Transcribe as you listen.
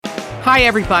Hi,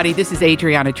 everybody. This is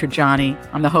Adriana Trajani.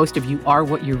 I'm the host of You Are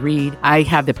What You Read. I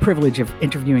have the privilege of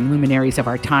interviewing luminaries of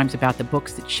our times about the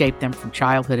books that shaped them from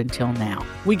childhood until now.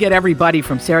 We get everybody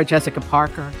from Sarah Jessica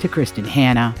Parker to Kristen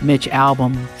Hanna, Mitch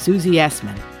Albom, Susie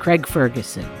Essman, Craig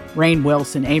Ferguson, Rainn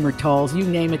Wilson, Amor Tolls, you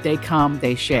name it, they come,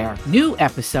 they share. New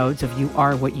episodes of You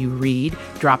Are What You Read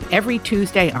drop every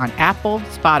Tuesday on Apple,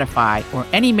 Spotify, or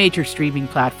any major streaming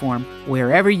platform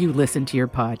wherever you listen to your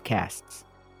podcasts.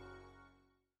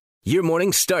 Your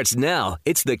morning starts now.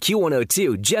 It's the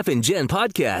Q102 Jeff and Jen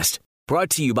podcast, brought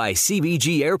to you by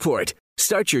CBG Airport.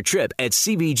 Start your trip at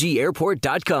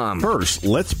CBGAirport.com. First,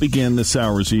 let's begin this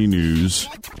hour's e-news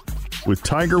with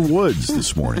Tiger Woods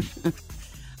this morning.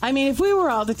 I mean, if we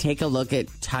were all to take a look at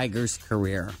Tiger's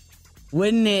career,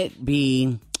 wouldn't it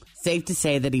be safe to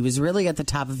say that he was really at the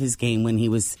top of his game when he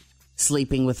was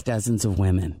sleeping with dozens of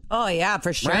women? Oh, yeah,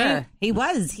 for sure. Right? He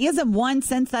was. He hasn't won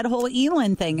since that whole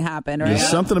Elin thing happened, right? There's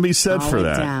something to be said for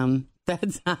that. Down.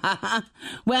 That's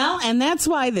well, and that's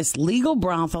why this legal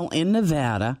brothel in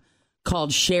Nevada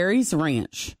called Sherry's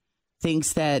Ranch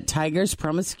thinks that Tiger's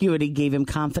promiscuity gave him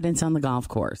confidence on the golf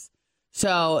course.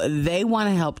 So they want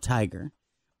to help Tiger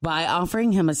by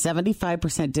offering him a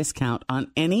 75% discount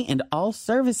on any and all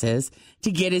services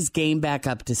to get his game back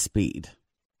up to speed.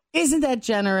 Isn't that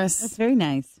generous? That's very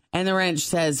nice. And the ranch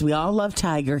says, we all love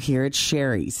Tiger here at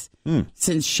Sherry's.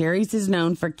 Since Sherry's is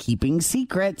known for keeping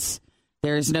secrets,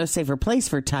 there is no safer place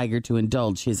for Tiger to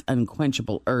indulge his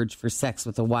unquenchable urge for sex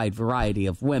with a wide variety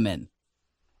of women.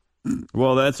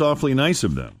 Well, that's awfully nice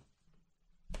of them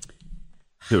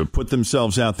to put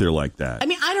themselves out there like that. I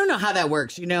mean, I don't know how that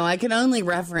works. You know, I can only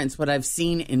reference what I've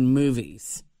seen in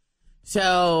movies.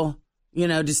 So, you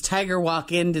know, does Tiger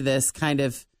walk into this kind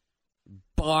of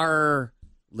bar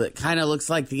that kind of looks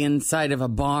like the inside of a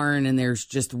barn and there's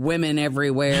just women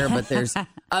everywhere, but there's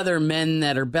other men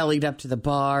that are bellied up to the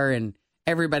bar and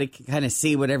everybody can kind of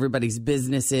see what everybody's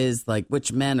business is, like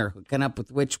which men are hooking up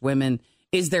with which women.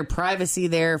 Is there privacy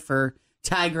there for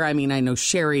Tiger? I mean, I know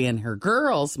Sherry and her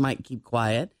girls might keep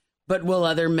quiet, but will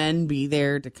other men be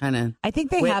there to kind of I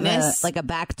think they witness? have a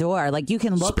back door. Like you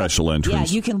can look Special up,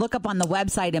 entrance. Yeah, you can look up on the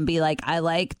website and be like, I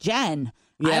like Jen.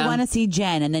 Yeah. I want to see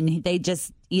Jen. And then they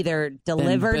just either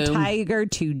deliver boom. Tiger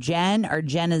to Jen or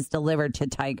Jen is delivered to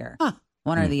Tiger.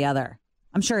 One or the other.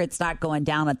 I'm sure it's not going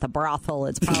down at the brothel.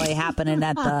 It's probably happening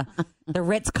at the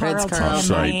Ritz-Carlton in Ritz-Carlton.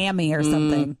 Miami or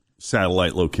something.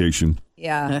 Satellite location.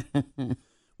 Yeah.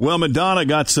 Well, Madonna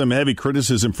got some heavy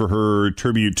criticism for her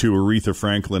tribute to Aretha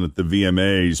Franklin at the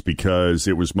VMAs because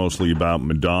it was mostly about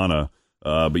Madonna.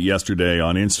 But yesterday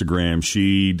on Instagram,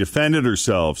 she defended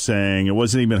herself, saying it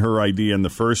wasn't even her idea in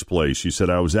the first place. She said,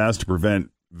 I was asked to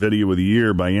present Video of the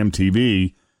Year by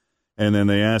MTV, and then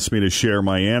they asked me to share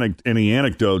my any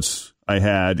anecdotes I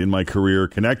had in my career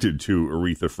connected to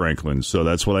Aretha Franklin. So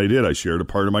that's what I did. I shared a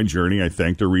part of my journey. I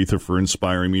thanked Aretha for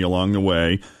inspiring me along the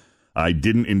way. I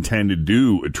didn't intend to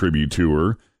do a tribute to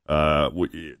her.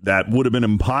 That would have been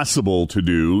impossible to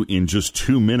do in just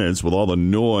 2 minutes with all the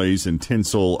noise and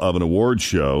tinsel of an award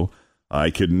show.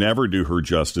 I could never do her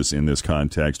justice in this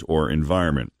context or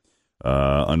environment.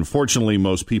 Unfortunately,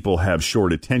 most people have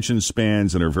short attention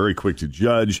spans and are very quick to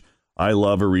judge. I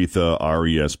love Aretha,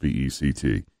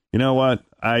 R-E-S-P-E-C-T. You know what?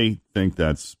 I think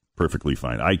that's perfectly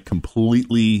fine. I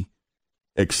completely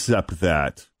accept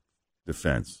that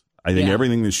defense. I think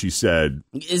everything that she said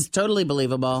is totally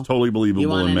believable. Totally believable you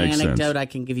want and an makes anecdote, sense. I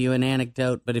can give you an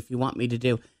anecdote, but if you want me to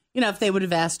do, you know, if they would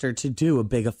have asked her to do a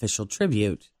big official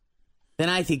tribute, then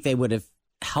I think they would have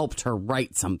helped her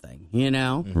write something, you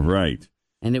know? Right.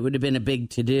 And it would have been a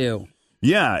big to-do.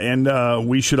 Yeah, and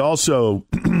we should also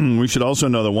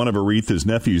know that one of Aretha's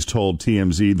nephews told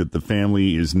TMZ that the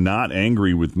family is not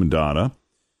angry with Madonna.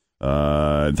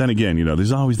 Then again, you know,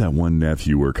 there's always that one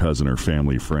nephew or cousin or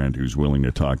family friend who's willing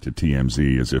to talk to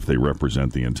TMZ as if they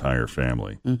represent the entire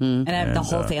family. Mm-hmm. And the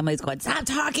whole family's going, stop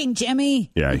talking, Jimmy.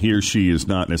 Yeah, he or she is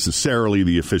not necessarily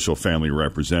the official family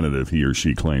representative he or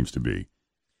she claims to be.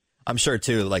 I'm sure,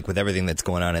 too, like with everything that's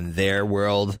going on in their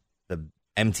world, the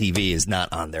MTV is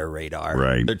not on their radar.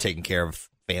 Right. They're taking care of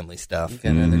family stuff. You've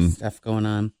got other stuff going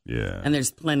on. Yeah. And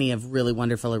there's plenty of really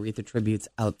wonderful Aretha tributes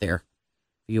out there.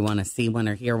 If you want to see one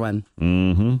or hear one.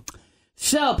 Mm-hmm.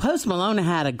 So, Post Malone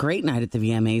had a great night at the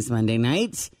VMAs Monday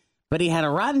night, but he had a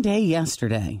rotten day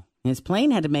yesterday. His plane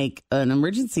had to make an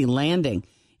emergency landing.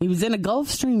 He was in a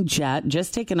Gulfstream jet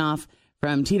just taken off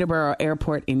from Teterboro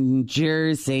Airport in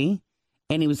Jersey,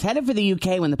 and he was headed for the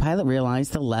UK when the pilot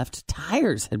realized the left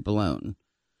tires had blown.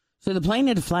 So the plane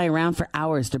had to fly around for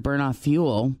hours to burn off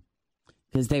fuel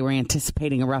because they were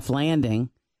anticipating a rough landing.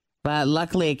 But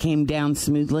luckily it came down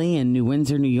smoothly in New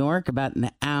Windsor, New York, about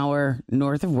an hour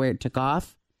north of where it took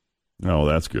off. Oh,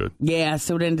 that's good. Yeah,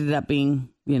 so it ended up being,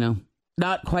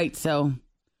 not quite so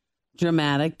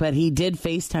dramatic, but he did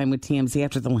FaceTime with TMZ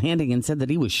after the landing and said that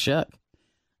he was shook.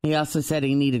 He also said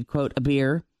he needed, quote, a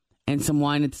beer and some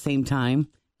wine at the same time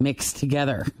mixed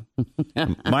together.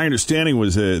 My understanding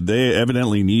was that they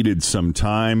evidently needed some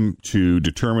time to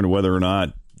determine whether or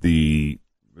not the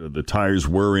tires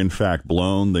were in fact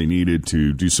blown. They needed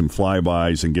to do some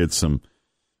flybys and get some,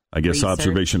 Research.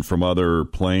 observation from other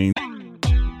planes.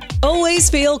 Always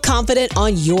feel confident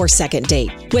on your second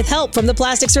date. With help from the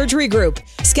Plastic Surgery Group.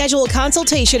 Schedule a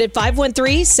consultation at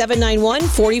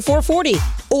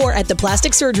 513-791-4440 or at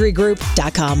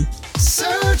theplasticsurgerygroup.com.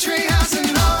 Surgery has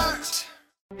an art.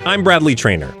 I'm Bradley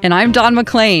Trainer. And I'm Don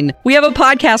McClain. We have a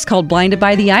podcast called Blinded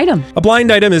by the Item. A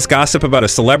blind item is gossip about a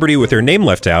celebrity with their name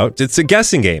left out. It's a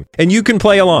guessing game, and you can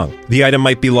play along. The item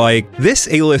might be like, this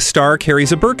A-list star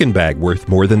carries a Birkin bag worth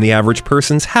more than the average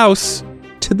person's house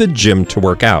to the gym to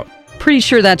work out. Pretty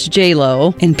sure that's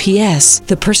J-Lo. And P.S.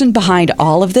 the person behind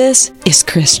all of this is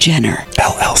Kris Jenner,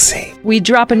 LLC. We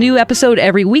drop a new episode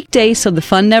every weekday so the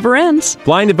fun never ends.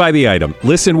 Blinded by the Item.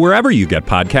 Listen wherever you get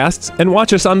podcasts and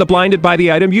watch us on the Blinded by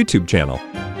the Item YouTube channel.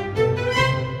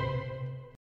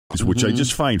 Which I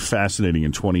just find fascinating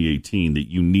in 2018 that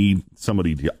you need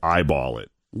somebody to eyeball it.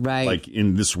 Right. Like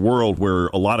in this world where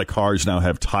a lot of cars now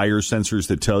have tire sensors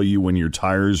that tell you when your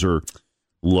tires are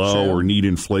low or need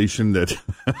inflation, that's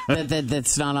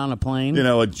not on a plane.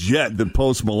 A jet that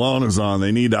Post Malone is on,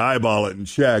 they need to eyeball it and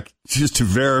check just to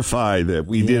verify that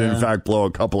we did in fact blow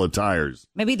a couple of tires.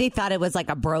 Maybe they thought it was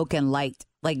like a broken light.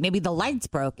 Like maybe the light's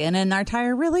broken and our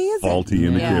tire really isn't. Faulty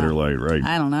indicator light, right?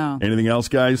 I don't know. Anything else,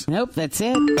 guys? Nope, that's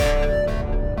it.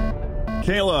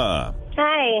 Kayla.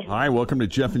 Hi. Hi, welcome to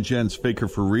Jeff and Jen's Faker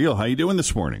for Real. How you doing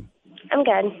this morning? I'm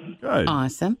good. Good.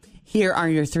 Awesome. Here are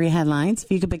your 3 headlines.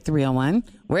 If you could pick the real one.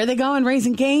 Where are they going?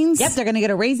 Raising Cane's? Yep, they're going to get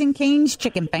a Raising Cane's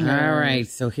chicken finger. All right,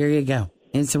 so here you go.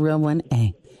 It's the real one.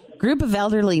 A group of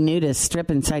elderly nudists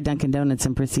strip inside Dunkin' Donuts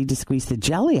and proceed to squeeze the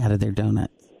jelly out of their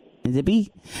donuts. Is it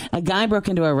B? A guy broke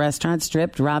into a restaurant,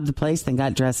 stripped, robbed the place, then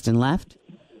got dressed and left.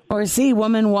 Or C?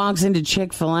 Woman walks into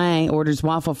Chick-fil-A, orders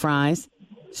waffle fries,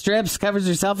 strips, covers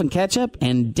herself in ketchup,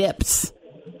 and dips.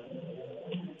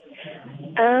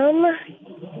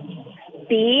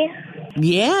 B.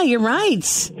 Yeah, you're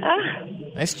right.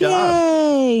 Nice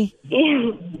job.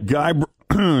 Yay. Guy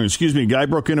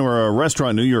broke into a restaurant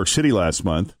in New York City last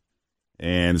month,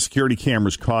 and security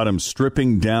cameras caught him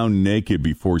stripping down naked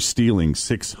before stealing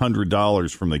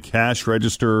 $600 from the cash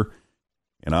register,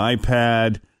 an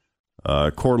iPad,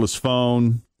 a cordless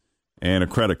phone, and a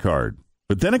credit card.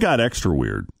 But then it got extra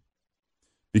weird,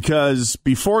 because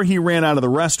before he ran out of the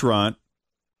restaurant,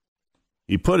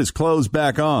 he put his clothes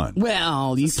back on.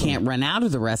 Well, you can't run out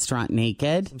of the restaurant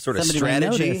naked. Some sort of Somebody might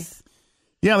strategy. notice.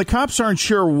 Yeah, the cops aren't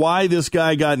sure why this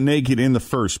guy got naked in the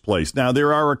first place. Now,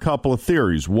 there are a couple of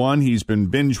theories. One, he's been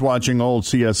binge-watching old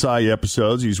CSI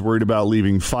episodes. He's worried about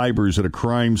leaving fibers at a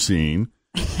crime scene.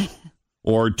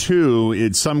 Or two,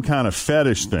 it's some kind of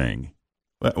fetish thing.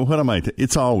 What am I?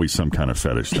 It's always some kind of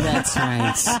fetish thing. That's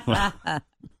right.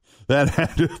 That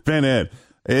had to have been it.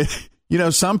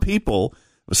 Some people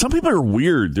are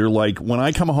weird. They're like, when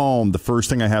I come home, the first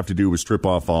thing I have to do is strip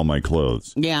off all my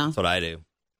clothes. Yeah. That's what I do.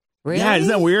 Really? Yeah, isn't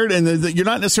that weird? And you're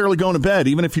not necessarily going to bed,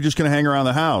 even if you're just going to hang around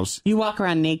the house. You walk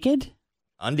around naked?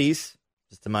 Undies.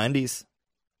 Just to my undies.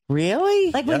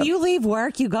 Really? Like when you leave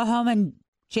work, you go home and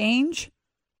change?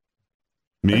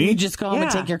 Me? Or you just go home and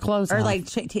take your clothes or off?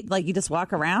 like you just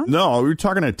walk around? No, we were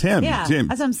talking to Tim. Yeah, Tim.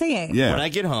 that's what I'm saying. Yeah. When I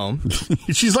get home.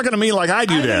 She's looking at me like I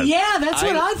do that. Yeah, that's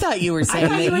what I thought you were saying. I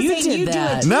thought you were saying did you do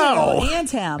that. it too. No. And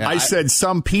Tim. I said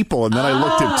some people, and then I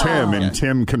looked at Tim, and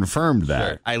Tim confirmed that.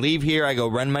 Sure. I leave here, I go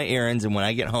run my errands, and when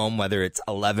I get home, whether it's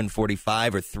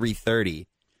 11:45 or 3:30,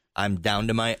 I'm down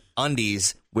to my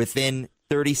undies within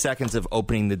 30 seconds of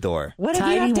opening the door. What if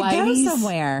you have to go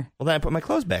somewhere? Well, then I put my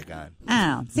clothes back on.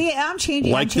 Oh, see, I'm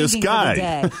changing. Like I'm changing this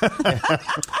guy. for the day.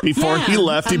 Before he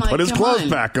left, he I'm put like, his come clothes on.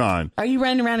 back on. Are you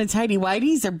running around in tidy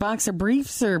whities or boxer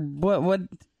briefs or what?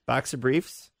 Boxer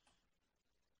briefs?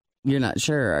 You're not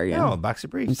sure, are you? No, boxer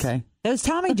briefs. Okay. Those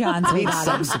Tommy Johns we Need got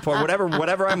some him. support,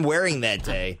 whatever I'm wearing that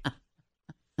day. I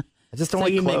just don't So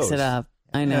like you clothes. mix it up.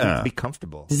 I know. Yeah. Be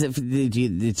comfortable.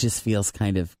 It just feels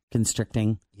kind of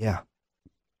constricting. Yeah.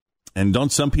 And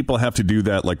don't some people have to do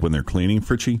that, like when they're cleaning,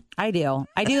 Fritchie? I do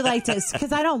like to,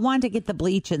 because I don't want to get the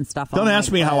bleach and stuff. Don't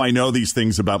ask me how I know these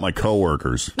things about my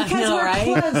coworkers. Because I know, we're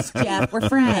right? close, Jeff. We're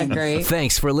friends. Great.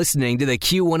 Thanks for listening to the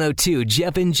Q102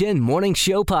 Jeff and Jen Morning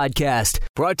Show podcast,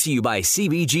 brought to you by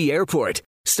CBG Airport.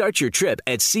 Start your trip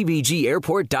at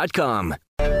CBGAirport.com.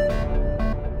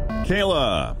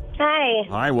 Kayla. Hi.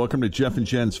 Hi, welcome to Jeff and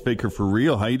Jen's Faker for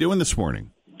Real. How you doing this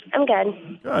morning? I'm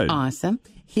good. Good. Awesome.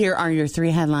 Here are your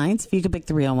 3 headlines. If you could pick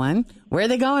the real one. Where are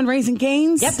they going? Raising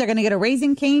Cane's? Yep, they're going to get a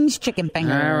Raising Cane's chicken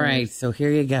finger. All right, so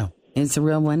here you go. It's the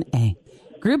real one. A.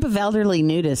 Group of elderly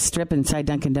nudists strip inside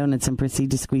Dunkin' Donuts and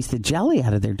proceed to squeeze the jelly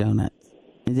out of their donuts.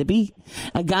 Is it B?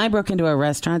 A guy broke into a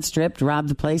restaurant, stripped, robbed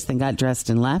the place, then got dressed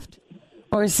and left.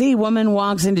 Or C. Woman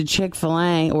walks into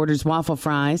Chick-fil-A, orders waffle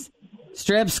fries,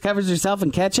 strips, covers herself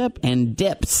in ketchup, and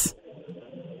dips.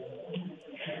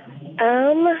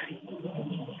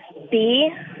 B.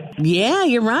 Yeah,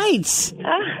 you're right.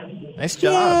 Nice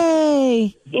job.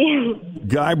 Yay.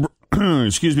 Guy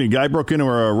broke into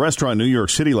a restaurant in New York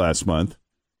City last month,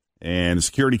 and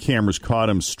security cameras caught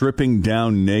him stripping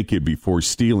down naked before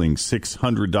stealing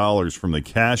 $600 from the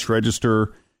cash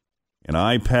register, an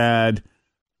iPad,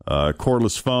 a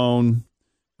cordless phone,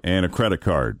 and a credit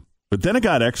card. But then it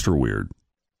got extra weird,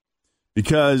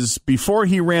 because before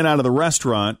he ran out of the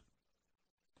restaurant,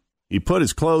 he put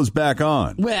his clothes back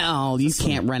on. Well, you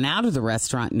can't run out of the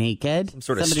restaurant naked. Some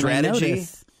sort of Somebody might strategy.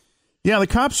 notice. Yeah, the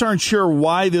cops aren't sure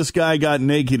why this guy got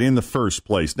naked in the first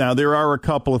place. Now, there are a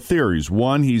couple of theories.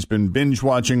 One, he's been binge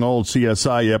watching old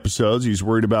CSI episodes. He's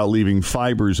worried about leaving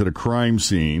fibers at a crime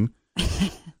scene.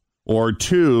 Or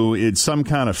 2, it's some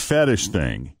kind of fetish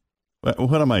thing.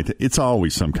 What am I? It's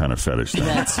always some kind of fetish thing.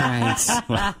 That's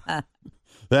right.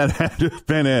 That had to have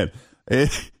been it.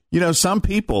 Some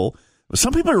people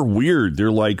are weird.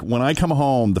 They're like, when I come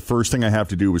home, the first thing I have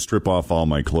to do is strip off all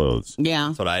my clothes. Yeah.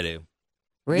 That's what I do.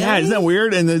 Really? Yeah, isn't that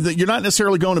weird? And you're not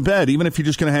necessarily going to bed, even if you're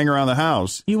just going to hang around the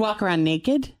house. You walk around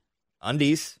naked?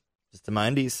 Undies. Just to my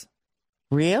undies.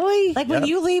 Really? Like when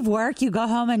you leave work, you go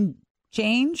home and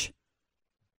change?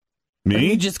 Me? Or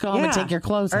you just go home and take your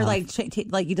clothes or off?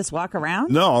 like you just walk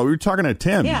around? No, we were talking to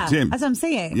Tim. Yeah, Tim. that's what I'm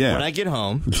saying. Yeah. When I get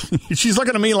home. She's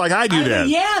looking at me like I do that.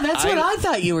 Yeah, that's what I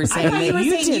thought you were saying. I thought you were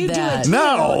saying did you do that. it too.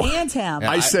 No. And Tim.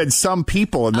 I said some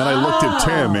people, and then I looked at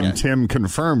Tim, and Tim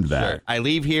confirmed that. Sure. I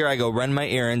leave here, I go run my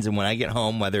errands, and when I get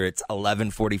home, whether it's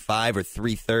 11:45 or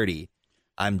 3:30,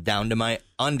 I'm down to my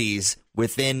undies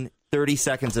within 30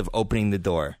 seconds of opening the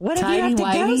door. What if you have to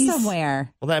go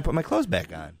somewhere? Well, then I put my clothes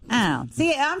back on. Oh,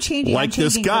 see, I'm changing. Like I'm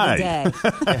changing this guy. for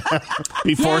the day.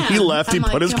 Before he left, he I'm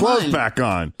put like, his come clothes on. back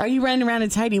on. Are you running around in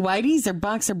tidy whities or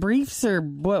boxer briefs or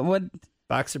what?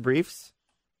 Boxer briefs?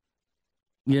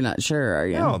 You're not sure, are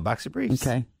you? No, boxer briefs.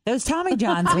 Okay. Those Tommy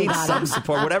Johns I we need got some him.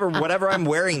 support. Whatever I'm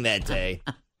wearing that day.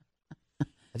 I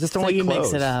just don't So like you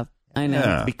clothes. mix it up. I know.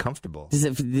 Yeah. To be comfortable.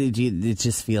 It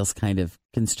just feels kind of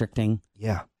constricting.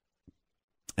 Yeah.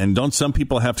 And don't some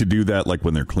people have to do that, like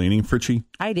when they're cleaning, Fritchie?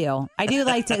 I do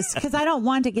like to, because I don't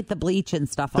want to get the bleach and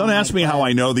stuff on Don't my ask me how clothes.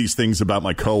 I know these things about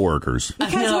my coworkers.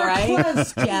 Because I know, we're right?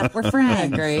 close, Jeff. We're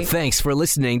friends. Great. Thanks for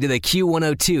listening to the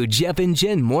Q102 Jeff and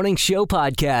Jen Morning Show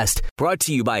podcast, brought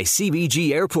to you by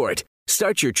CBG Airport.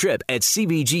 Start your trip at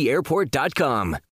CBGAirport.com.